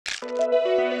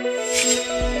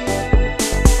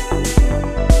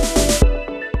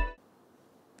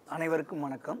அனைவருக்கும்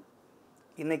வணக்கம்.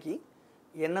 இன்னைக்கு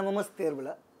Nmms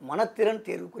தேர்வில் மனத்திறன்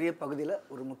தேர்வுக்குரிய பகுதியில்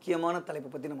ஒரு முக்கியமான தலைப்பை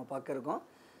பற்றி நம்ம பார்க்க இருக்கோம்.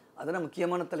 அதனால்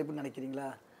முக்கியமான தலைப்புன்னு நினைக்கிறீங்களா?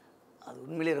 அது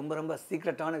உண்மையிலே ரொம்ப ரொம்ப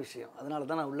சீக்ரெட்டான விஷயம். அதனால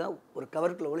தான் நான் உள்ள ஒரு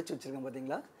கவருக்குள்ளே ஒழிச்சு வச்சுருக்கேன்.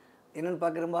 பார்த்தீங்களா? என்னென்னு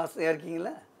பார்க்க ரொம்ப ஆசையாக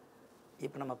இருக்கீங்களா?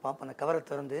 இப்போ நம்ம பார்ப்போம். அந்த கவரை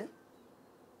திறந்து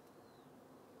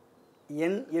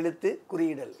எண் எழுத்து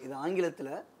குறியிடல், இது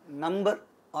ஆங்கிலத்தில் நம்பர்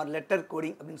ஆர் லெட்டர்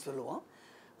கோடிங் அப்படின்னு சொல்லுவோம்.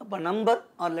 அப்போ நம்பர்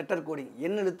ஆர் லெட்டர் கோடிங்,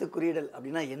 எண் எழுத்து குறியிடல்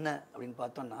அப்படின்னா என்ன அப்படின்னு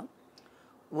பார்த்தோம்னா,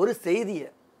 ஒரு செய்தியை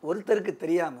ஒருத்தருக்கு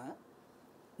தெரியாமல்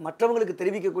மற்றவங்களுக்கு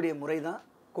தெரிவிக்கக்கூடிய முறை தான்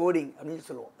கோடிங் அப்படின்னு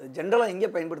சொல்லுவோம். ஜென்ரலாக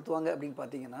எங்கே பயன்படுத்துவாங்க அப்படின்னு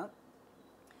பார்த்தீங்கன்னா,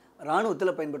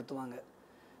 இராணுவத்தில் பயன்படுத்துவாங்க.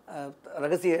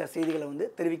 ரகசிய செய்திகளை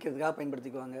தெரிவிக்கிறதுக்காக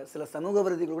பயன்படுத்திக்குவாங்க. சில சமூக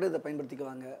விரோதிகள் கூட இதை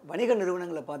பயன்படுத்திக்குவாங்க. வணிக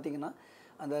நிறுவனங்களை பார்த்தீங்கன்னா,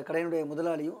 அந்த கடையினுடைய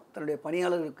முதலாளியும் தன்னுடைய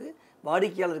பணியாளர்களுக்கு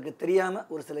வாடிக்கையாளருக்கு தெரியாமல்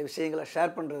ஒரு சில விஷயங்களை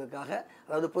ஷேர் பண்ணுறதுக்காக,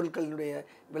 அதாவது பொருட்களினுடைய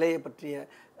விலையை பற்றிய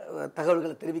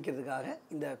தகவல்களை தெரிவிக்கிறதுக்காக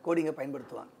இந்த கோடிங்கை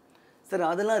பயன்படுத்துவாங்க. சார்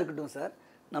அதெல்லாம் இருக்கட்டும் சார்,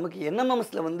 நமக்கு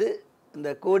Nmmsல இந்த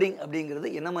கோடிங் அப்படிங்கிறது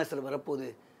Nmsல வரப்போகுது,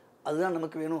 அதுதான்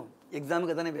நமக்கு வேணும்,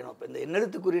 எக்ஸாமுக்கு தானே வேணும். இப்போ இந்த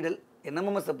எண்ணெழுத்து குறியிடல்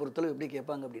Nmmsை பொறுத்தளவு எப்படி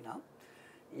கேட்பாங்க அப்படின்னா,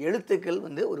 எழுத்துக்கள்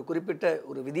ஒரு குறிப்பிட்ட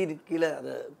ஒரு விதியின் கீழே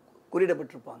அதை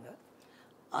குறியிடப்பட்டிருப்பாங்க.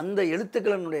 அந்த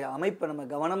எழுத்துக்களினுடைய அமைப்பை நம்ம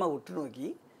கவனமாக உற்று நோக்கி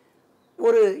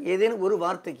ஏதேனும் ஒரு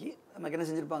வார்த்தைக்கு நமக்கு என்ன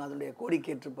செஞ்சுருப்பாங்க, அதனுடைய கோடி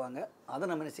கேட்டிருப்பாங்க. அதை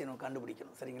நம்ம என்ன செய்யணும்,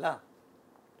 கண்டுபிடிக்கணும். சரிங்களா?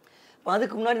 இப்போ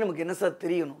அதுக்கு முன்னாடி நமக்கு என்ன சார்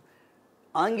தெரியணும்,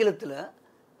 ஆங்கிலத்தில்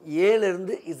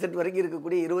ஏலேருந்து Z வரைக்கும்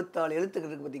இருக்கக்கூடிய 24 எழுத்துக்கள்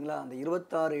இருக்குது பார்த்தீங்களா? அந்த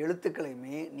 26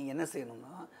 எழுத்துக்களையுமே நீங்கள் என்ன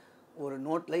செய்யணும்னா ஒரு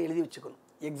நோட்டில் எழுதி வச்சுக்கணும்.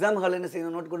 எக்ஸாம் ஹாலில் என்ன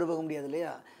செய்யணும், நோட் கொண்டு போக முடியாது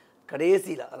இல்லையா?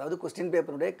 கடைசியில், அதாவது கொஸ்டின்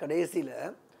பேப்பருடைய கடைசியில்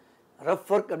ரஃப்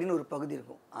ஒர்க் அப்படின்னு ஒரு பகுதி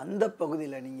இருக்கும். அந்த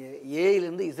பகுதியில் நீங்கள்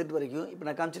ஏலேருந்து Z வரைக்கும் இப்போ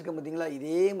நான் காமிச்சிருக்கேன் பார்த்தீங்களா,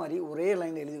 இதே மாதிரி ஒரே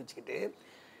லைனில் எழுதி வச்சுக்கிட்டு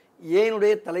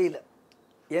ஏனுடைய தலையில்,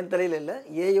 ஏன் தலையில் இல்லை,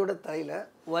 ஏயோட தலையில்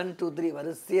 1 2 3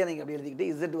 வரிசையாக நீங்கள் அப்படி எழுதிக்கிட்டு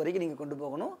Z வரைக்கும் நீங்கள் கொண்டு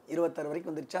போகணும். 26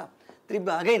 வரைக்கும் வந்துருச்சா?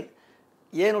 திருப்பி அகைன்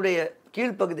ஏனுடைய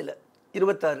கீழ்ப்பகுதியில்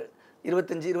 26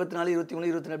 25 24 23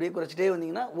 24 அப்படியே குறைச்சிட்டே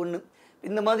வந்தீங்கன்னா 1.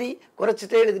 இந்த மாதிரி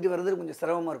குறைச்சிட்டே எழுதிட்டு வர்றது கொஞ்சம்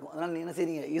சிரமமாக இருக்கும். அதனால் நீங்கள் என்ன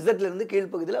செய்றீங்க, இசட்லேருந்து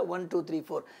கீழ்ப்பகுதியில் 1 2 3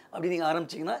 4 அப்படி நீங்கள்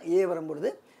ஆரம்பிச்சிங்கன்னா ஏ வரும்பொழுது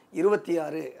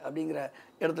 26 அப்படிங்கிற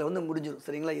இடத்துல முடிஞ்சிடும்.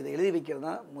 சரிங்களா? இதை எழுதி வைக்கிறது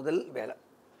தான் முதல் வேலை.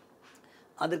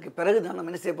 அதற்கு பிறகு தான்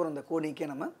நம்ம என்ன செய்ய போகிறோம், இந்த கோடிங்கே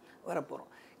நம்ம வரப்போகிறோம்.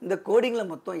 இந்த கோடிங்கில்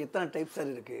மொத்தம் எத்தனை டைப்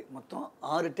சார் இருக்குது? மொத்தம்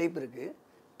 6 டைப் இருக்குது.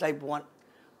 டைப் 1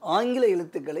 ஆங்கில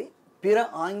எழுத்துக்களை பிற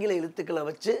ஆங்கில எழுத்துக்களை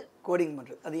வச்சு கோடிங்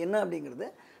பண்ணுறது. அது என்ன அப்படிங்கிறது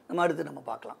நம்ம அடுத்து நம்ம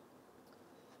பார்க்கலாம்.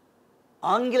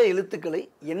 ஆங்கில எழுத்துக்களை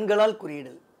எண்களால்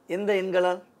குறியிடல். எந்த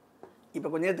எண்களால்? இப்போ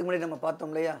கொஞ்ச நேரத்துக்கு முன்னாடி நம்ம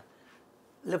பார்த்தோம் இல்லையா,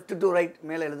 லெஃப்ட் டு ரைட்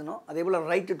மேலே எழுதணும், அதே போல்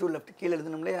ரைட் டு லெஃப்ட் கீழே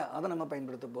எழுதணும் இல்லையா, அதை நம்ம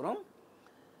பயன்படுத்த போகிறோம்.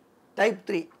 டைப்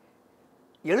 3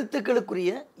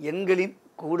 எழுத்துக்களுக்குரிய எண்களின்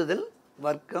கூடுதல்,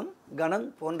 வர்க்கம், கணம்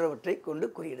போன்றவற்றை கொண்டு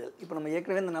குறியிடல். இப்போ நம்ம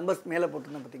ஏற்கனவே இந்த நம்பர்ஸ் மேலே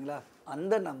போட்டிருந்தோம் பார்த்தீங்களா,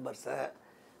 அந்த நம்பர்ஸை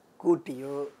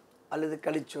கூட்டியோ அல்லது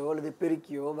கழிச்சோ அல்லது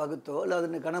பெருக்கியோ வகுத்தோ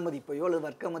அல்லது கன மதிப்பையோ அல்லது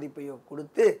வர்க்க மதிப்பையோ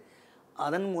கொடுத்து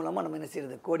அதன் மூலமாக நம்ம என்ன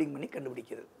செய்கிறது, கோடிங் பண்ணி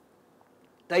கண்டுபிடிக்கிறது.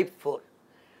 டைப் 4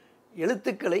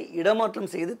 எழுத்துக்களை இடமாற்றம்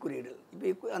செய்து குறியிடல்.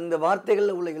 இப்போ அந்த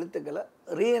வார்த்தைகளில் உள்ள எழுத்துக்களை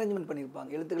ரீஅரேஞ்ச்மெண்ட் பண்ணியிருப்பாங்க,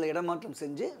 எழுத்துக்களை இடமாற்றம்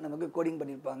செஞ்சு நமக்கு கோடிங்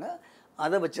பண்ணியிருப்பாங்க.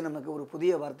 அதை வச்சு நமக்கு ஒரு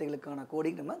புதிய வார்த்தைகளுக்கான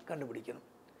கோடிங் நம்ம கண்டுபிடிக்கணும்.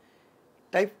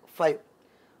 டைப் 5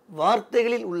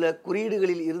 வார்த்தைகளில் உள்ள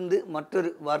குறியீடுகளில் இருந்து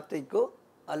மற்றொரு வார்த்தைக்கோ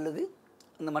அல்லது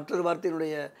அந்த மற்றொரு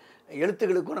வார்த்தையினுடைய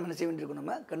எழுத்துக்களுக்கும் நம்ம என்ன செய்ய வேண்டியிருக்கும்,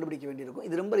 நம்ம கண்டுபிடிக்க வேண்டியிருக்கும்.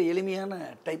 இது ரொம்ப எளிமையான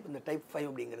டைப். இந்த டைப் 5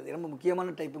 அப்படிங்கிறது ரொம்ப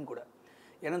முக்கியமான டைப்பும் கூட.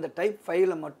 ஏன்னா இந்த டைப்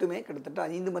 5ல் மட்டுமே கிட்டத்தட்ட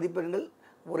 5 மதிப்பெண்கள்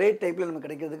ஒரே டைப்பில் நமக்கு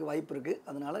கிடைக்கிறதுக்கு வாய்ப்பு இருக்குது.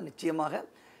 அதனால் நிச்சயமாக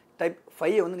டைப்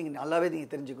 5 நீங்கள் நல்லாவே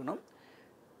நீங்கள் தெரிஞ்சுக்கணும்.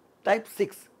 Type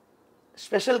 6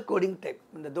 special coding type.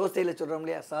 இந்த தோசையில் சொல்கிறோம்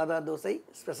இல்லையா, சாதா தோசை,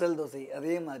 ஸ்பெஷல் தோசை,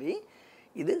 அதே மாதிரி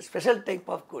இது ஸ்பெஷல் டைப்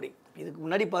ஆஃப் கோடிங். இதுக்கு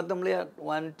முன்னாடி பார்த்தோம் இல்லையா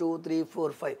 1 2 3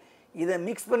 4 5, இதை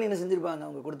மிக்ஸ் பண்ணி என்ன செஞ்சுருப்பாங்க,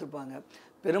 அவங்க கொடுத்துருப்பாங்க.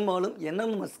 பெரும்பாலும்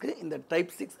Nmmsக்கு இந்த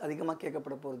டைப் 6 அதிகமாக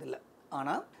கேட்கப்பட போகிறதில்லை.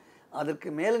 ஆனால் அதற்கு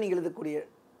மேலே நீங்கள் எழுதக்கூடிய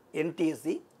NTSC,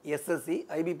 SSC,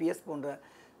 IBPS போன்ற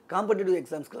காம்படிட்டிவ்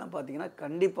எக்ஸாம்ஸ்க்கெலாம் பார்த்தீங்கன்னா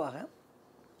கண்டிப்பாக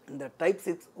இந்த டைப்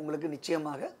 6 உங்களுக்கு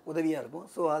நிச்சயமாக உதவியாக இருக்கும்.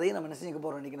 ஸோ அதையும் நம்ம என்ன செஞ்சுக்க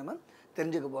போகிறோம், இன்றைக்கி நம்ம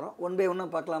தெரிஞ்சுக்க போகிறோம். ஒன் பை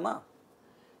ஒன்னாக பார்க்கலாமா?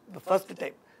 இப்போ ஃபர்ஸ்ட்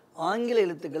டைப் ஆங்கில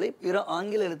எழுத்துக்களை பிற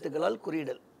ஆங்கில எழுத்துக்களால்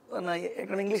குறியிடல். நான்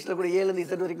ஏற்கனவே இங்கிலீஷில் கூட ஏலேருந்து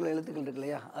Z வரைக்கும் எழுத்துக்கள் இருக்கு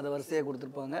இல்லையா, அதை வரிசையாக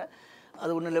கொடுத்துருப்பாங்க.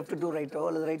 அது ஒன்று லெஃப்ட் டு ரைட்டோ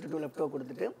அல்லது ரைட்டு டு லெஃப்ட்டோ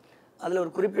கொடுத்துட்டு அதில்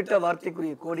ஒரு குறிப்பிட்ட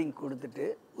வார்த்தைக்குரிய கோடிங் கொடுத்துட்டு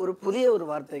ஒரு புதிய ஒரு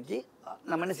வார்த்தைக்கு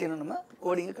நம்ம என்ன செய்யணும், நம்ம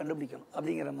கோடிங்கை கண்டுபிடிக்கணும்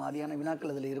அப்படிங்கிற மாதிரியான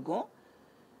வினாக்கள் அதில் இருக்கும்.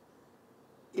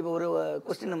 இப்போ ஒரு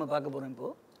கொஸ்டின் நம்ம பார்க்க போகிறோம்.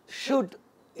 இப்போது ஷூட்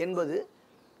என்பது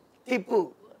டிப்பு,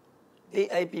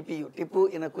 TIPPU டிப்பு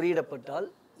என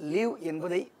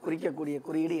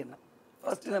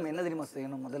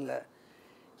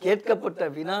கேட்கப்பட்ட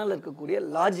வினாவில் இருக்கக்கூடிய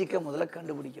லாஜிக்கை முதல்ல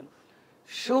கண்டுபிடிக்கணும்.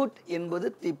 ஷூட் என்பது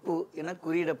திப்பு என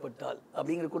குறியிடப்பட்டால்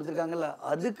அப்படிங்கிற கொடுத்துருக்காங்கல்ல,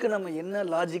 அதுக்கு நம்ம என்ன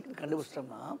லாஜிக்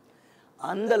கண்டுபிடிச்சிட்டோம்னா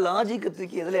அந்த லாஜிக்கை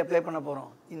தூக்கி எதில் அப்ளை பண்ண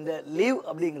போகிறோம், இந்த லீவ்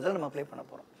அப்படிங்கிறத நம்ம அப்ளை பண்ண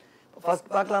போகிறோம். இப்போ ஃபர்ஸ்ட்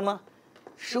பார்க்கலாமா?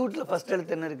 ஷூட்டில் ஃபர்ஸ்ட்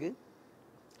எழுத்து என்ன இருக்குது?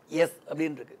 எஸ்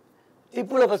அப்படின்னு இருக்கு.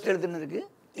 டிப்பில் ஃபர்ஸ்ட் எழுத்து என்ன இருக்குது?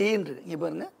 டீன்னு இருக்குது. இங்கே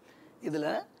பாருங்கள், இதில்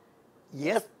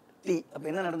எஸ் டி. அப்போ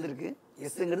என்ன நடந்திருக்கு?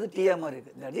 எஸ்ங்கிறது டீயாக மாதிரி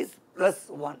இருக்குது. That is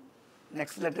 +1.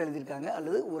 நெக்ஸ்ட் லெட்டர் எழுதியிருக்காங்க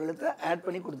அல்லது ஒரு எழுத்தை ஆட்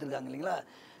பண்ணி கொடுத்துருக்காங்க இல்லைங்களா?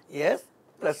 S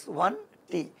 +1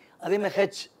 D. அதேமாதிரி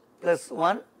H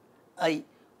 +1 I,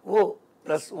 O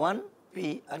 +1 B,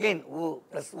 again O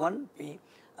 +1 B,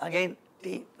 again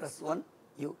D +1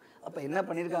 you. அப்போ என்ன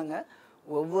பண்ணியிருக்காங்க,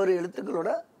 ஒவ்வொரு எழுத்துக்களோட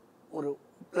ஒரு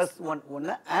 +1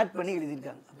 ஆட் பண்ணி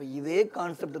எழுதியிருக்காங்க. அப்போ இதே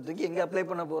கான்செப்டை தூக்கி எங்கே அப்ளை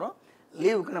பண்ண போகிறோம்?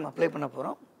 லீவுக்கு நம்ம அப்ளை பண்ண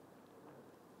போகிறோம்.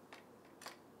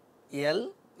 L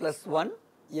 +1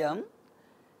 M,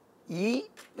 E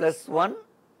 +1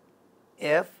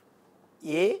 F,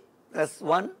 A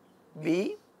 +1 B,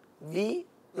 we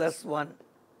 +1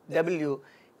 W,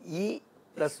 E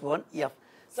 +1 F.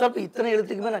 Sir இப்போ இத்தனை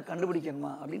எழுத்துக்குமே நான்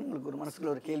கண்டுபிடிக்கணுமா அப்படின்னு உங்களுக்கு ஒரு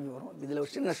மனசுக்குள்ள ஒரு கேள்வி வரும். இதில்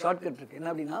ஒரு சின்ன ஷார்ட்கட் இருக்குது. என்ன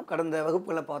அப்படின்னா, கடந்த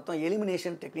வகுப்புகளை பார்த்தோம்,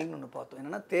 எலிமினேஷன் டெக்னிக்னு ஒன்று பார்த்தோம்.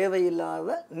 என்னென்னா தேவையில்லாத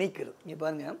நீக்கிறது. இங்கே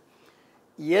பாருங்கள்,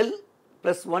 எல்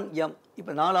 +1 எம்.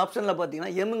 இப்போ 4 ஆப்ஷனில்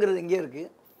பார்த்தீங்கன்னா எம்ங்கிறது எங்கே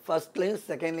இருக்குது? ஃபர்ஸ்ட்லேயும்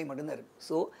செகண்ட்லேயும் மட்டும்தான் இருக்குது.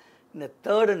 ஸோ இந்த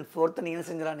தேர்ட் அண்ட் ஃபோர்த்தை நீங்கள் என்ன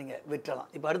செஞ்சிடலாம், நீங்கள் விட்டுறலாம்.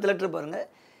 இப்போ அடுத்த லெட்டர் பாருங்கள்,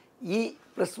 இ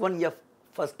 +1 எஃப்.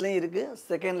 ஃபர்ஸ்ட்லேயும் இருக்குது,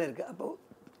 செகண்ட்லேயும் இருக்குது.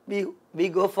 அப்போது we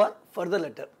go for further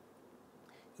letter.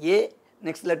 A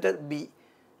next letter B.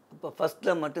 இப்போ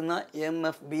ஃபஸ்ட்டில் மட்டும்தான்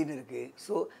எம்எஃபின்னு இருக்குது.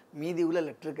 ஸோ மீதி உள்ள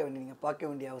லெட்டருக்கு நீங்கள் பார்க்க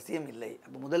வேண்டிய அவசியம் இல்லை.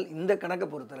 அப்போ முதல் இந்த கணக்கை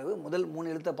பொறுத்தளவு முதல்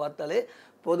 3 எழுத்தை பார்த்தாலே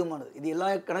போதுமானது. இது எல்லா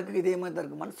கணக்குக்கு இதே மாதிரி தான்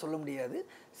இருக்குமான்னு சொல்ல முடியாது.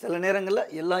 சில நேரங்களில்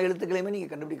எல்லா எழுத்துக்களையுமே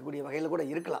நீங்கள் கண்டுபிடிக்கக்கூடிய வகையில் கூட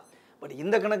இருக்கலாம். பட்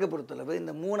இந்த கணக்கை பொறுத்தளவு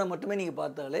இந்த 3 மட்டுமே நீங்கள்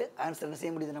பார்த்தாலே ஆன்சர் என்ன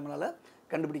செய்ய முடியுது, நம்மளால்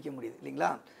கண்டுபிடிக்க முடியுது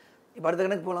இல்லைங்களா? இப்போ அடுத்த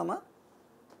கணக்கு போகலாமா?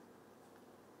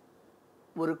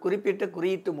 ஒரு குறிப்பிட்ட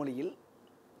குறியீட்டு மொழியில்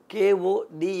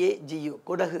KODAGU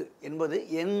கொடகு என்பது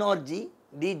NRG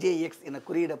DJX என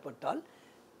குறியிடப்பட்டால்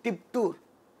டிப்டூர்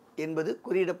என்பது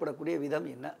குறியிடப்படக்கூடிய விதம்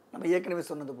என்ன? நம்ம ஏற்கனவே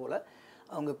சொன்னது போல்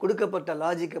அவங்க கொடுக்கப்பட்ட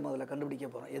லாஜிக்கை முதல்ல கண்டுபிடிக்க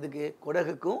போகிறோம். எதுக்கு?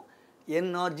 கொடகுக்கும்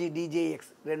NRG DJX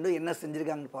ரெண்டும் என்ன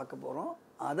செஞ்சுருக்காங்கன்னு பார்க்க போகிறோம்.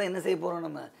 அதை என்ன செய்ய போகிறோம்,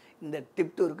 நம்ம இந்த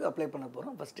டிப்டூருக்கு அப்ளை பண்ண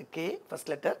போகிறோம். ஃபஸ்ட்டு கே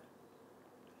ஃபஸ்ட் லெட்டர்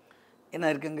என்ன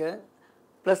இருக்குங்க?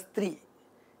 +3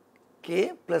 கே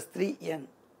 +3 என்,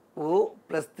 ஓ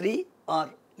 +3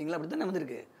 ஆர் இல்லைங்களா? அப்படி தானே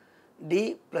வந்திருக்கு. D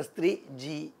 +3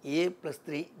 G, A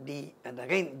 +3 D, and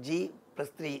again G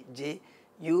 +3 J,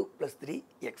 you +3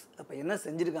 X. அப்போ என்ன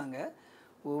செஞ்சுருக்காங்க,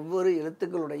 ஒவ்வொரு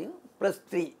எழுத்துக்களுடையும்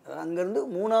 +3 அங்கேருந்து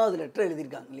 3வது லெட்டர்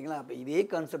எழுதியிருக்காங்க இல்லைங்களா? அப்போ இதே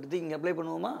கான்செப்ட் இங்கே அப்ளை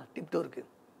பண்ணுவோமா டிப்டோருக்கு?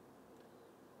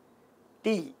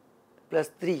 D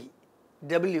 +3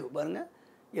 W. பாருங்கள்,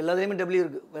 எல்லாத்துலேயுமே டபிள்யூ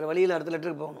இருக்குது, வேறு வழியில் அடுத்த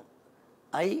லெட்டருக்கு போகணும்.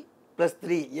 ஐ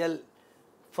 +3 L.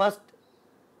 First,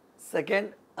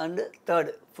 second and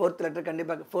third. Fourth letter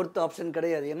கண்டிப்பாக ஃபோர்த் ஆப்ஷன்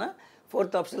கிடையாது. ஏன்னா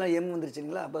ஃபோர்த் ஆப்ஷனில் எம்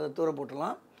வந்துருச்சுங்களா? அப்போ அதை தூர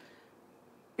போட்டுடலாம்.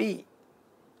 B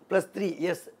 +3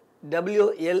 S,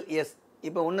 WLS.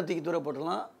 இப்போ ஒன்று தூக்கி தூர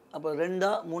போட்டுடலாம். அப்போ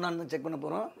 2ஆ 3ஆன்னு செக் பண்ண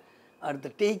போகிறோம். அடுத்து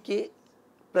டிக்கு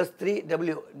 +3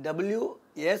 டபிள்யூ,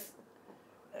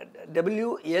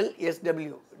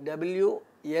 WLSW,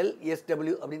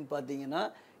 WLSW அப்படின்னு பார்த்தீங்கன்னா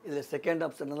இதில் செகண்ட்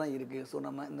ஆப்ஷனில் தான் இருக்குது. ஸோ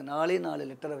நம்ம இந்த 4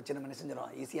 லெட்டரை வச்சு நம்ம என்ன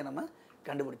செஞ்சிடறோம், ஈஸியாக நம்ம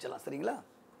கண்டுபிடிச்சலாம். சரிங்களா?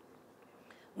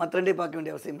 மற்ற ரெண்டே பார்க்க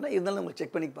வேண்டிய அவசியம் இல்லை, இருந்தாலும் நம்ம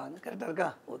செக் பண்ணிப்பாங்க. கரெக்டாக இருக்கா?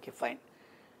 Okay, fine.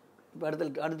 இப்போ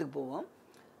அடுத்துக்கு போவோம்.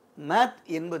 மேத்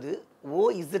என்பது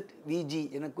OZVG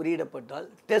என குறியிடப்பட்டால்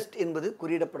டெஸ்ட் என்பது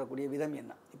குறியிடப்படக்கூடிய விதம்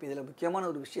என்ன? இப்போ இதில் முக்கியமான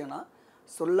ஒரு விஷயம்னா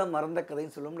சொல்ல மறந்த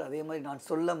கதைன்னு சொல்லுவோம்ல, அதே மாதிரி நான்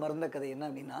சொல்ல மறந்த கதை என்ன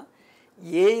அப்படின்னா,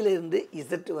 ஏயிலேருந்து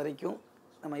இசட் வரைக்கும்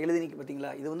நம்ம எழுதினிக்கு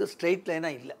பார்த்தீங்களா, இது வந்து ஸ்ட்ரெயிட்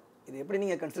லைனாக இல்லை. இது எப்படி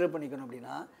நீங்கள் கன்சிடர் பண்ணிக்கணும்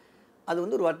அப்படின்னா, அது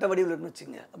வந்து ஒரு வட்ட வடிவில் இருக்குன்னு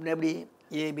வச்சுங்க. அப்படி எப்படி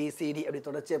ABCD அப்படி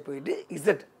தொடர்ச்சியாக போயிட்டு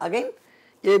இசட் அகைன்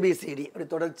ABCD அப்படி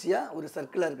தொடர்ச்சியாக ஒரு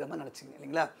சர்க்கிளாக இருக்கிற மாதிரி நினச்சிங்க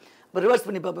இல்லைங்களா? இப்போ ரிவர்ஸ்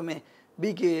பண்ணி பார்ப்போமே.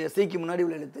 சிக்கு முன்னாடி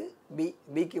உள்ள எழுத்து பி,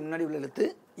 பிக்கு முன்னாடி உள்ள எழுத்து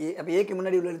ஏ, அப்போ ஏக்கு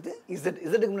முன்னாடி உள்ள எழுத்து இசட்,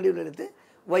 இசட்டுக்கு முன்னாடி உள்ள எழுத்து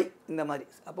ஒய், இந்த மாதிரி.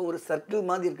 அப்போ ஒரு சர்க்கிள்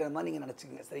மாதிரி இருக்கிற மாதிரி நீங்கள்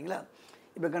நினச்சிக்கங்க. சரிங்களா?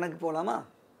 இப்போ கணக்கு போகலாமா?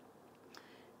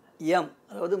 எம்,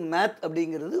 அதாவது மேத்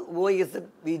அப்படிங்கிறது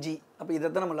OZVG. அப்போ இதை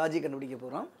தான் நம்ம லாஜிக் கண்டுபிடிக்க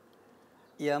போகிறோம்.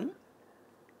 எம்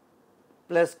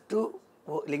 +2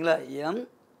 ஓ இல்லைங்களா? எம்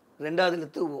 2வது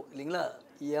எழுத்து ஓ இல்லைங்களா?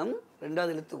 எம்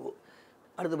 2வது எழுத்து ஓ.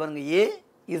 அடுத்து பாருங்கள், ஏ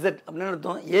இசட் அப்படின்னு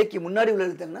அர்த்தம். ஏக்கு முன்னாடி உள்ள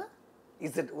எழுத்து என்ன?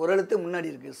 இசட். ஒரு எழுத்து முன்னாடி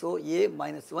இருக்குது. So A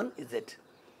 -1 Z.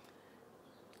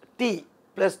 D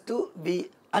 +2 B,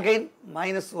 again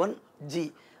 -1 G.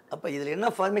 அப்போ இதில் என்ன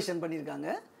ஃபார்மேஷன் பண்ணியிருக்காங்க?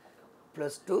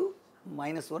 +2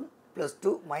 -1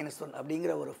 +2 -1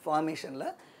 அப்படிங்கிற ஒரு ஃபார்மேஷனில்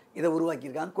இதை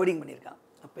உருவாக்கியிருக்காங்க, கோடிங் பண்ணியிருக்காங்க.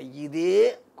 அப்போ இதே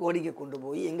கோடிங்கை கொண்டு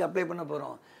போய் எங்கே அப்ளை பண்ண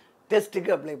போகிறோம்?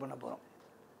 டெஸ்ட்டுக்கு அப்ளை பண்ண போகிறோம்.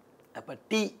 அப்போ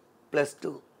டி ப்ளஸ்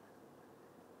 2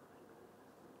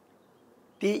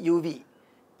 TUV,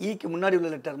 ஈக்கு முன்னாடி உள்ள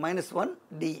letter -1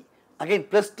 D, again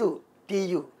 +2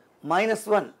 TU,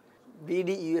 -1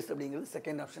 VDUS அப்படிங்கிறது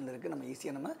செகண்ட் ஆப்ஷனில் இருக்குது. நம்ம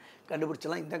ஈஸியாக நம்ம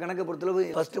கண்டுபிடிச்சலாம். இந்த கணக்கை பொறுத்தளவு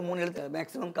ஃபஸ்ட்டு 3 எழுத்து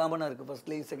மேக்ஸிமம் காமனாக இருக்குது.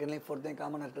 ஃபஸ்ட்லேயும் செகண்ட்லேயும் ஃபோர்த்லேயும்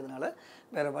காமனாக இருக்கிறதுனால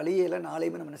வேறு வழியில்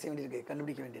 4ஐயுமே நம்ம என்ன செய்ய வேண்டியிருக்கு?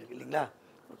 கண்டுபிடிக்க வேண்டியிருக்கு இல்லைங்களா?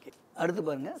 ஓகே, அடுத்து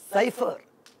பாருங்கள். சைஃபர்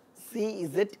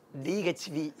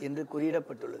CZDHV என்று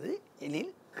குறியிடப்பட்டுள்ளது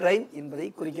எனில் கிரைம் என்பதை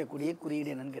குறிக்கக்கூடிய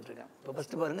குறியீடு என்னன்னு கேட்டிருக்காங்க. இப்போ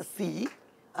ஃபஸ்ட்டு பாருங்கள், சி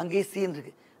அங்கேயே சின்னு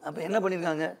இருக்குது. அப்போ என்ன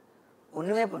பண்ணியிருக்காங்க?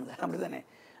 ஒன்றுமே பண்ணல, அப்படி தானே?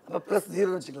 அப்போ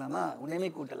 +0 வச்சுக்கலாமா? ஒன்றுமே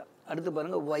கூட்டலை. அடுத்து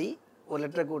பாருங்கள், ஒய் ஒரு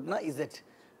லெட்டரை கூட்டினா இசட்,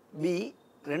 பி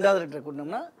ரெண்டாவது லெட்டரை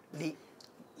கூட்டினோம்னா டி,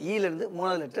 இலேருந்து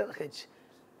மூணாவது லெட்டர் ஹெச்,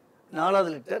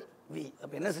 நாலாவது லெட்டர் வி.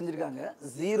 அப்போ என்ன செஞ்சுருக்காங்க?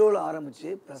 0ல்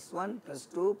ஆரம்பித்து +1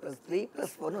 +2 +3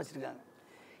 +4ன்னு வச்சுருக்காங்க.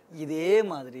 இதே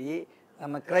மாதிரி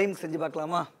நம்ம கிரைம் செஞ்சு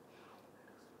பார்க்கலாமா?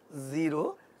 0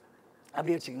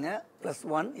 அப்படி வச்சுக்கோங்க,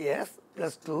 +1 எஸ்,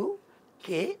 +2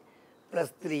 கே,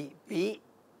 +3 பி,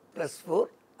 +4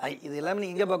 ஐ. இது எல்லாமே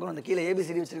நீங்கள் எங்கே பார்க்கணும்? அந்த கீழே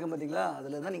ஏபிசிடி வச்சுருக்கேன் பார்த்தீங்களா?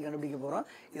 அதில் தான் நீங்கள் கண்டுபிடிக்க போகிறோம்.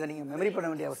 இதை நீங்கள் மெமரி பண்ண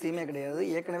வேண்டிய அவசியமே கிடையாது.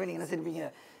 ஏற்கனவே நீங்கள் என்ன செஞ்சிருப்பீங்க?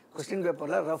 கொஸ்டின்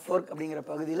பேப்பரில் ரஃப் ஒர்க் அப்படிங்கிற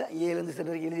பகுதியில் ஏலேருந்து செட்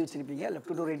வரைக்கும் எழுதி வச்சுருப்பீங்க.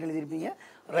 Left to right எழுதியிருப்பீங்க,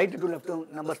 right to left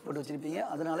numbers போட்டு வச்சுருப்பீங்க.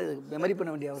 அதனால் இது மெமரி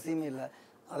பண்ண வேண்டிய அவசியமே இல்லை.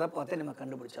 அதை பார்த்தே நம்ம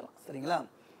கண்டுபிடிச்சிடலாம். சரிங்களா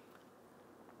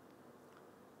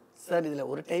சார்? இதில்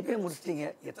ஒரு டைப்பே முடிச்சிட்டிங்க,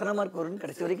 எத்தனை மார்க் வரும்னு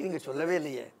கடைசி வரைக்கும் நீங்கள் சொல்லவே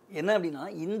இல்லையே. என்ன அப்படின்னா,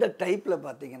 இந்த டைப்பில்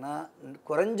பார்த்தீங்கன்னா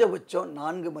குறைஞ்சபட்சம்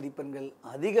 4 மதிப்பெண்கள்,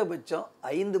 அதிகபட்சம்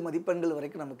 5 மதிப்பெண்கள்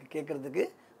வரைக்கும் நமக்கு கேட்குறதுக்கு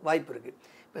வாய்ப்பு இருக்குது.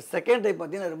 இப்போ செகண்ட் டைப்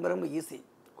பார்த்தீங்கன்னா ரொம்ப ரொம்ப ஈஸி.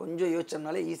 கொஞ்சம்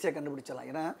யோசிச்சோம்னாலே ஈஸியாக கண்டுபிடிச்சிடலாம்.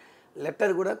 ஏன்னா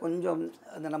லெட்டர் கூட கொஞ்சம்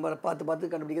அந்த நம்பரை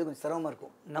பார்த்து கண்டுபிடிக்கிறது கொஞ்சம் சிரமமாக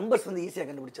இருக்கும். நம்பர்ஸ் வந்து ஈஸியாக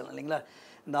கண்டுபிடிச்சிடலாம் இல்லைங்களா?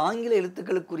 இந்த ஆங்கில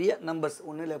எழுத்துக்களுக்குரிய நம்பர்ஸ்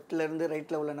ஒன்று லெஃப்ட்லேருந்து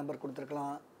ரைட்டில் உள்ள நம்பர்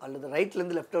கொடுத்துருக்கலாம், அல்லது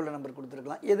ரைட்லேருந்து லெஃப்ட்டில் உள்ள நம்பர்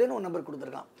கொடுத்துருக்கலாம், ஏதேனும் ஒரு நம்பர்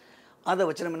கொடுத்துருக்கலாம். அதை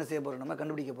வச்சு நம்ம என்ன செய்ய போகிறோம்? நம்ம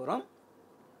கண்டுபிடிக்க போகிறோம்.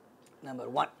 நம்பர்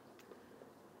 1,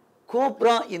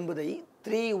 கோப்ரா என்பதை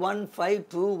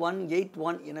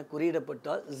 315281 என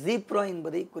குறியிடப்பட்டால் ஜீப்ரா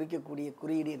என்பதை குறிக்கக்கூடிய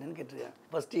குறியீடு என்னன்னு கேட்டிருக்காங்க.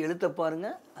 ஃபஸ்ட்டு எழுத்தை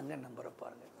பாருங்கள், அங்கே நம்பரை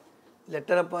பாருங்கள்,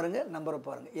 லெட்டரை பாருங்கள், நம்பரை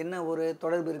பாருங்கள். என்ன ஒரு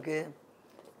தொடர்பு இருக்குது?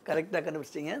 கரெக்டாக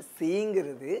கண்டுபிடிச்சிட்டிங்க.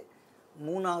 சிங்கிறது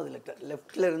 3வது லெட்டர்.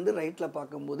 லெஃப்ட்லேருந்து ரைட்டில்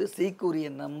பார்க்கும்போது சிக்குரிய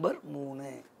நம்பர்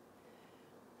 3,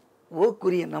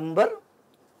 ஓக்குரிய நம்பர்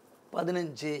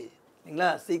 15 இல்லைங்களா?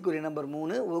 சிக்குரிய number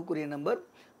 3, ஓக்குரிய number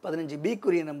 15,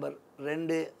 பிக்குரிய number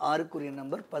 2, ஆறுக்குரிய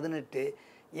number 18,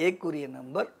 ஏக்குரிய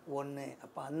number 1.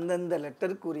 அப்போ அந்தந்த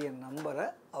லெட்டருக்குரிய நம்பரை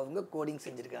அவங்க கோடிங்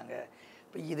செஞ்சுருக்காங்க.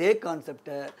 இப்போ இதே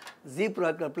கான்செப்டை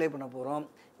ஜீப்ராக்கு அப்ளை பண்ண போகிறோம்.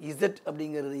 இசட்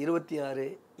அப்படிங்கிறது 26,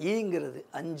 ஈங்கிறது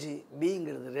 5,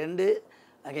 பிங்கிறது 2,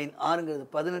 அகைன் ஆறுங்கிறது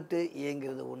 18,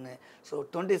 ஏங்கிறது 1. ஸோ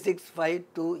 26, 5,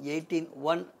 2, 18,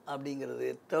 1 அப்படிங்கிறது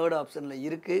தேர்ட் ஆப்ஷனில்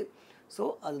இருக்குது. ஸோ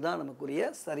அதுதான் நமக்குரிய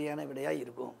சரியான விடையாக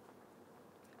இருக்கும்.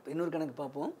 இப்போ இன்னொரு கணக்கு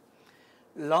பார்ப்போம்.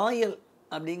 லாயல்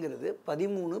அப்படிங்கிறது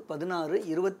 13, 16,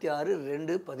 26,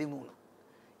 2, 13.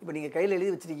 இப்போ நீங்கள் கையில்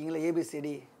எழுதி வச்சுருக்கீங்களா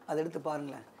ஏபிசிடி? அதை எடுத்து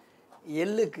பாருங்களேன்.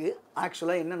 எல்லுக்கு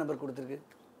ஆக்சுவலாக என்ன நம்பர் கொடுத்துருக்கு?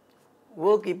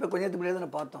 ஓகே, இப்போ கொஞ்ச நேரத்துக்கு முன்னாடி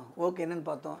தான் பார்த்தோம். ஓகே என்னென்னு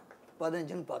பார்த்தோம்?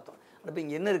 15ன்னு பார்த்தோம். இப்போ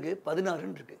இங்கே என்ன இருக்குது?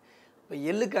 16ன்னு இருக்குது. இப்போ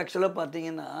எல்லுக்கு ஆக்சுவலாக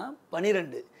பார்த்தீங்கன்னா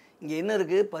 12, இங்கே என்ன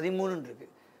இருக்குது? 13ன்னு இருக்குது.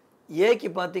 ஏக்கு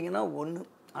பார்த்தீங்கன்னா 1,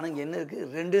 ஆனால் இங்கே என்ன இருக்குது?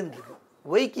 2ன்னு இருக்குது.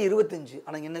 ஒய்க்கு 25,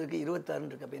 ஆனால் இங்கே என்ன இருக்குது?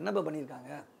 26ன்னு இருக்குது. அப்போ என்னப்பா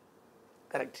பண்ணியிருக்காங்க?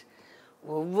 கரெக்ட்.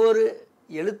 ஒவ்வொரு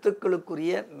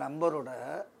எழுத்துக்களுக்குரிய நம்பரோட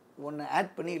ஒன்று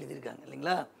ஆட் பண்ணி எழுதியிருக்காங்க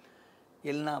இல்லைங்களா?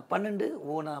 எல்னா 12,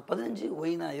 ஓனா 15,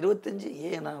 ஒய்னா 25,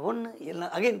 ஏனா 1, எல்னா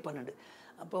அகைன் 12.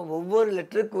 அப்போ ஒவ்வொரு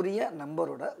லெட்டருக்குரிய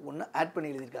நம்பரோட ஒன்று ஆட் பண்ணி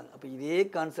எழுதியிருக்காங்க. அப்போ இதே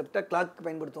கான்செப்டை கிளாக்கு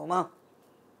பயன்படுத்துவோமா?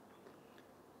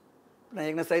 நான்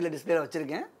எங்கே சைடில் டிஸ்பிளேல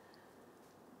வச்சுருக்கேன்.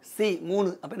 சி 3,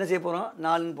 அப்போ என்ன செய்ய போகிறோம்?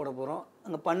 4ன்னு போட போகிறோம்.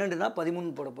 அங்கே 12னா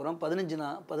 13 போட போகிறோம், 15னா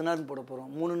 16ன்னு போட போகிறோம்,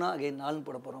 3னா அகைன் 4ன்னு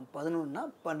போட போகிறோம், 11னா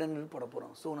 12ன்னு போட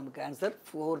போகிறோம். ஸோ நமக்கு ஆன்சர்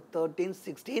 4, 13,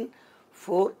 16,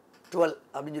 4, 12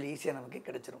 அப்படின்னு சொல்லி ஈஸியாக நமக்கு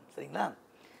கிடைச்சிரும். சரிங்களா?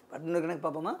 இன்னொரு கணக்கு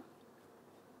பார்ப்போமா?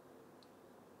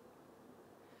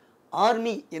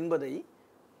 ஆர்மி என்பதை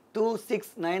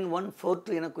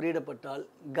 269142 என குறியிடப்பட்டால்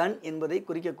கன் என்பதை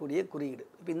குறிக்கக்கூடிய குறியீடு.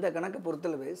 இப்போ இந்த கணக்கை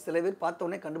பொறுத்தளவு சில பேர்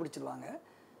பார்த்தோன்னே கண்டுபிடிச்சிருவாங்க.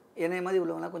 என்னை மாதிரி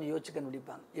உள்ளவங்களாம் கொஞ்சம் யோசிச்சு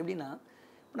கண்டுபிடிப்பாங்க. எப்படின்னா,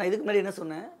 நான் இதுக்கு முன்னாடி என்ன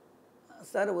சொன்னேன்?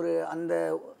 சார் ஒரு அந்த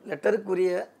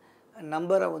லெட்டருக்குரிய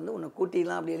நம்பரை வந்து ஒன்று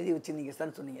கூட்டிலாம் அப்படி எழுதி வச்சுருந்தீங்க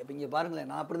சார்னு சொன்னீங்க. இப்போ இங்கே பாருங்களேன்,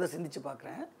 நான் அப்படி தான் சிந்திச்சு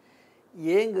பார்க்குறேன்.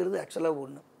 ஏங்கிறது ஆக்சுவலாக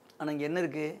 1, ஆனால் இங்கே என்ன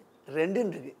இருக்குது?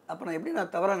 2ன்னு இருக்குது. அப்போ நான் எப்படி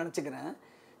நான் தவறாக நினச்சிக்கிறேன்?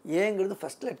 ஏங்கிறது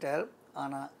ஃபஸ்ட் லெட்டர்,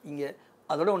 ஆனால் இங்கே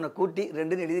அதோட ஒன்று கூட்டி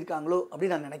 2ன்னு எழுதியிருக்காங்களோ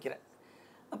அப்படின்னு நான் நினைக்கிறேன்.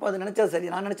 அப்போ அது நினச்சா சரி,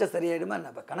 நான் நினச்சா சரியாயிடுமா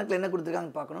என்ன? இப்போ கணக்கில் என்ன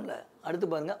கொடுத்துருக்காங்கன்னு பார்க்கணும்ல. அடுத்து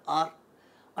பாருங்கள் ஆர்,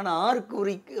 ஆனால் ஆறுக்கு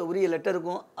உரிய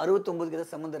லெட்டருக்கும் 69க்கு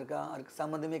ஏதாவது சம்மந்தம் இருக்கா? அதுக்கு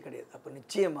சம்மந்தமே கிடையாது. அப்போ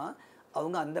நிச்சயமாக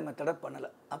அவங்க அந்த மெத்தடை பண்ணலை.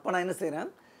 அப்போ நான் என்ன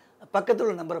செய்கிறேன், பக்கத்தில்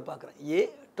உள்ள நம்பரை பார்க்குறேன்.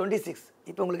 A26.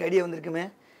 இப்போ உங்களுக்கு ஐடியா வந்திருக்குமே,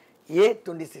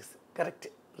 A26 கரெக்ட்.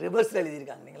 ரிவர்ஸில்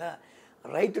எழுதியிருக்காங்க இல்லைங்களா?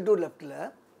 ரைட்டு டு லெஃப்டில்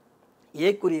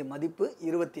ஏக்குரிய மதிப்பு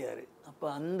 26. அப்போ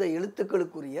அந்த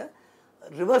எழுத்துக்களுக்குரிய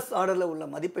ரிவர்ஸ் ஆர்டரில் உள்ள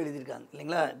மதிப்பை எழுதியிருக்காங்க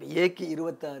இல்லைங்களா? இப்போ ஏக்கு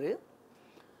 26,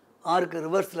 ஆறுக்கு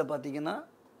ரிவர்ஸில் பார்த்தீங்கன்னா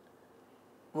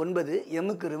 9,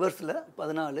 எம்முக்கு ரிவர்ஸில்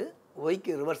 14,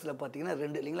 ஒய்க்கு ரிவர்ஸில் பார்த்தீங்கன்னா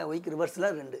 2 இல்லைங்களா? ஒய்க்கு ரிவர்ஸில்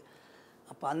 2.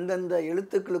 அப்போ அந்தந்த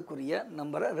எழுத்துக்களுக்குரிய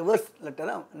நம்பரை ரிவர்ஸ்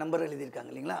லெட்டரை நம்பரை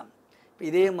எழுதியிருக்காங்க இல்லைங்களா? இப்போ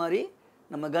இதே மாதிரி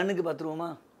நம்ம கன்னுக்கு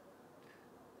பார்த்துருவோமா?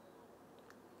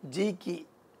 ஜிக்கு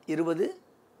 20,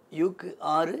 யூக்கு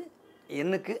 6,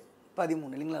 எண்ணுக்கு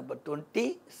 13 இல்லைங்களா? இப்போ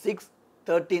 26,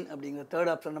 13 அப்படிங்கிற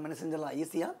தேர்ட் ஆப்ஷன் நம்ம என்ன செஞ்சிடலாம்,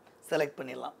 ஈஸியாக செலக்ட்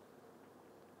பண்ணிடலாம்.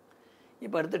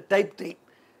 இப்போ அடுத்து டைப் 3.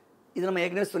 இது நம்ம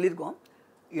ஏற்கனவே சொல்லியிருக்கோம்.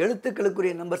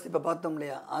 எழுத்துக்களுக்குரிய நம்பர்ஸ் இப்போ பார்த்தோம்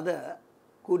இல்லையா? அதை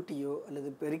கூட்டியோ அல்லது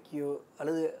பெருக்கியோ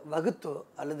அல்லது வகுத்தோ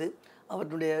அல்லது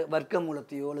அவற்றுடைய வர்க்க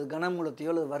மூலத்தையோ அல்லது கனமூலத்தையோ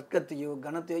அல்லது வர்க்கத்தையோ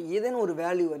கணத்தையோ ஏதேனும் ஒரு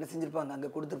வேல்யூ என்ன செஞ்சுருப்பாங்க, அங்கே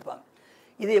கொடுத்துருப்பாங்க.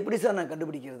 இது எப்படி சார் நான்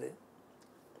கண்டுபிடிக்கிறது?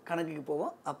 கணக்குக்கு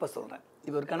போவோம், அப்போ சொல்கிறேன்.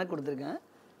 இப்போ ஒரு கணக்கு கொடுத்துருக்கேன்.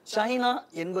 சைனா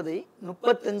என்பதை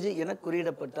 35 என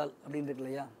குறியிடப்பட்டால் அப்படின்னு இருக்கு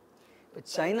இல்லையா? இப்போ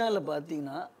சைனாவில்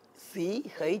பார்த்தீங்கன்னா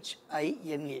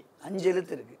CHINA 5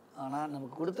 எழுத்து இருக்குது. ஆனால்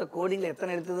நமக்கு கொடுத்த கோடிங்கில்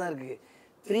எத்தனை எழுத்து தான் இருக்குது?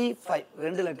 3, 5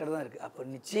 2 லெட்டர் தான் இருக்குது. அப்போ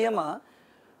நிச்சயமாக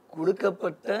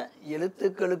கொடுக்கப்பட்ட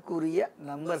எழுத்துக்களுக்குரிய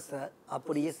நம்பர்ஸை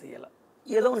அப்படியே செய்யலாம்.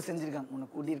 ஏதோ ஒன்று செஞ்சுருக்காங்க. ஒன்று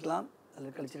கூட்டியிருக்கலாம்,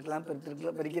 அல்லது கழிச்சிருக்கலாம்,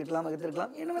 பெருக்கிருக்கலாம்,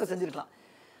 வகுத்திருக்கலாம், என்ன வேறு செஞ்சுருக்கலாம்.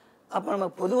 அப்போ நம்ம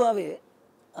பொதுவாகவே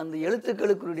அந்த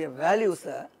எழுத்துக்களுக்குரிய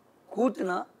வேல்யூஸை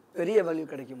கூட்டுனா பெரிய வேல்யூ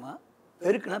கிடைக்குமா,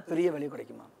 பெருக்குனா பெரிய வேல்யூ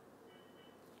கிடைக்குமா?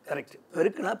 கரெக்ட்,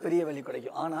 பெருக்குனா பெரிய வேல்யூ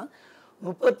கிடைக்கும். ஆனால்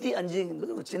 35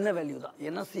 ஒரு சின்ன வேல்யூ தான்.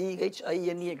 ஏன்னா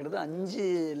CHINA கிட்ட 5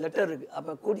 லெட்டர் இருக்குது.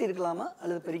 அப்போ கூட்டியிருக்கலாமா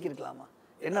அல்லது பெருக்கியிருக்கலாமா?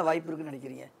 என்ன வாய்ப்பு இருக்குன்னு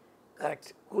நினைக்கிறீங்க? கரெக்ட்,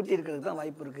 கூட்டியிருக்கிறதுக்கு தான்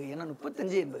வாய்ப்பு இருக்குது. ஏன்னா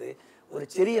 35 என்பது ஒரு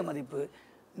சிறிய மதிப்பு.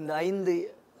 இந்த 5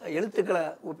 எழுத்துக்களை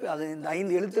இந்த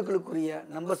 5 எழுத்துக்களுக்குரிய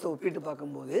நம்பர்ஸை ஒப்பிட்டு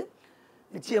பார்க்கும்போது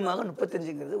நிச்சயமாக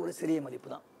 35ங்கிறது ஒரு சிறிய மதிப்பு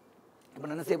தான். இப்போ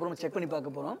என்ன செய்ய போகிறோம், செக் பண்ணி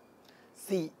பார்க்க போகிறோம்.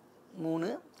 C 3,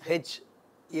 H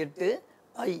 8,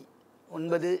 I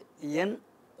 9, N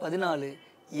 14,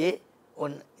 A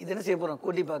 1. இது என்ன செய்ய போகிறோம்,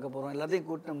 கூட்டி பார்க்க போகிறோம். எல்லாத்தையும்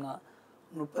கூட்டினோம்னா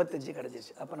 35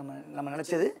 கிடச்சிச்சு. அப்போ நம்ம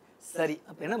நினச்சது சரி.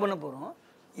 அப்போ என்ன பண்ண போகிறோம்,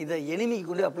 இதை எளிமைக்கு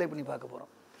கொண்டு அப்ளை பண்ணி பார்க்க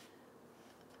போகிறோம்.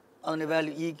 அதனுடைய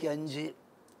வேல்யூ ஈக்கு 5,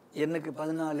 எண்ணுக்கு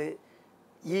 14,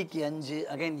 ஈக்கு 5,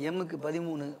 அகைன் எம்முக்கு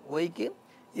 13, ஒய்க்கு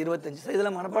 25. ஸோ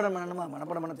இதெல்லாம் மனப்பாடம் பண்ணணுமா?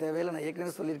 மனப்பாடம் பண்ண தேவையில்லை. நான்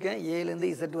ஏற்கனவே சொல்லியிருக்கேன்,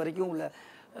 ஏலேருந்து இசட் வரைக்கும் உள்ள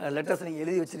லெட்டர்ஸ் நீங்கள்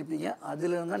எழுதி வச்சுருப்பீங்க.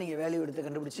 அதுலேருந்து தான் நீங்கள் வேல்யூ எடுத்து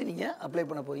கண்டுபிடிச்சி நீங்கள் அப்ளை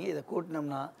பண்ண போகிறீங்க. இதை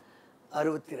கூட்டினோம்னா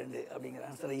 62 அப்படிங்கிற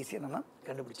ஆன்சரை ஈஸியாக நம்ம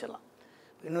கண்டுபிடிச்சிடலாம்.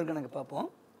 இன்னொரு கணக்கு பார்ப்போம்.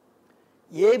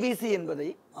 ABC என்பதை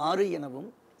 6 எனவும்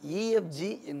EFG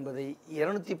என்பதை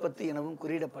 210 எனவும்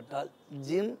குறியிடப்பட்டால்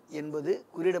ஜிம் என்பது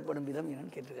குறியிடப்படும் விதம்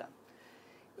என்னன்னு கேட்டிருக்காங்க.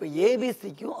 இப்போ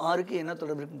ABCக்கும் 6க்கு என்ன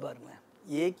தொடர்பு இருக்குன்னு பாருங்கள்.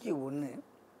 ஏக்கு 1,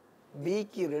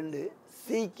 பிக்கு 2,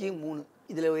 சிக்கு 3.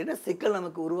 இதில் என்ன சிக்கல்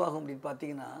நமக்கு உருவாகும் அப்படின்னு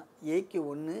பார்த்தீங்கன்னா, ஏக்கு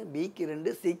 1, பிக்கு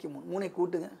 2, சிக்கு 3. 3ஐ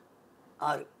கூட்டுங்க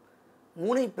 6,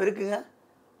 3ஐ பெருக்குங்க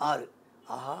 6.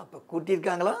 ஆஹா, இப்போ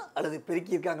கூட்டியிருக்காங்களா அல்லது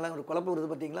பெருக்கியிருக்காங்களா ஒரு குழப்பம் வருது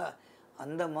பார்த்தீங்களா?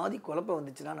 அந்த மாதிரி குழப்பம்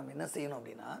வந்துச்சுன்னா நம்ம என்ன செய்யணும்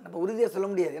அப்படின்னா, நம்ம உறுதியாக சொல்ல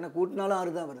முடியாது. ஏன்னா கூட்டினாலும்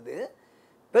 6 தான் வருது,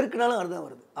 பெருக்கினாலும் 6 தான்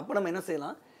வருது. அப்போ நம்ம என்ன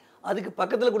செய்யலாம், அதுக்கு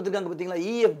பக்கத்தில் கொடுத்துருக்காங்க பார்த்தீங்களா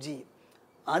EFG,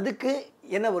 அதுக்கு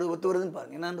என்ன ஒத்து வருதுன்னு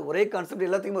பாருங்கள். ஏன்னா அந்த ஒரே கான்செப்ட்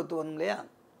எல்லாத்துக்குமே ஒத்து வரணும் இல்லையா?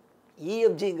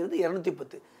 EFGங்கிறது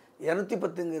 210.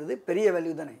 210ங்கிறது பெரிய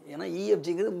வேல்யூ தானே. ஏன்னா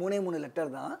EFGங்கிறது 3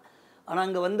 லெட்டர் தான். ஆனால்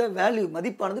அங்கே வந்த வேல்யூ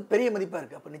மதிப்பானது பெரிய மதிப்பாக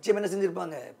இருக்குது. அப்போ நிச்சயம் என்ன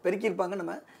செஞ்சுருப்பாங்க, பெருக்கியிருப்பாங்க.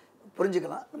 நம்ம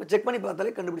புரிஞ்சுக்கலாம். நம்ம செக் பண்ணி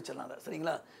பார்த்தாலே கண்டுபிடிச்சிடலாம் அதை.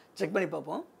 சரிங்களா? செக் பண்ணி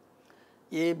பார்ப்போம்.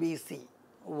 ABC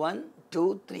 1, 2,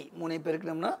 3 3ஐ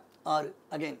பெருக்கினோம்னா 6.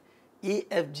 Again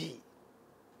EFG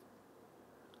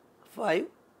 5,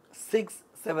 6,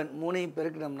 7 3ஐயும்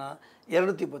பெருக்கினோம்னா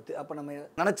 210. அப்போ நம்ம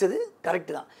நினச்சது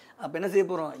கரெக்டு தான். அப்போ என்ன செய்ய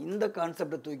போகிறோம், இந்த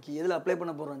கான்செப்டை தூக்கி எதில் அப்ளை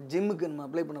பண்ண போகிறோம், ஜிம்முக்கு நம்ம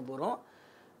அப்ளை பண்ண போகிறோம்.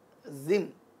 ஜிம்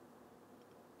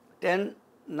 10,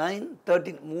 9,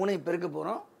 13 3ஐயும் பெருக்க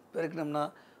போகிறோம். பெருக்கினோம்னா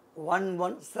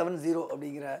 1170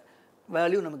 அப்படிங்கிற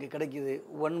வேல்யூ நமக்கு கிடைக்கிது.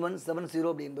 1170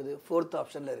 அப்படி என்பது 4th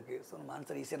ஆப்ஷனில் இருக்குது. ஸோ நம்ம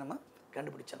ஆன்சர் ஈஸியாக நம்ம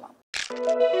கண்டுபிடிச்சிடலாம்.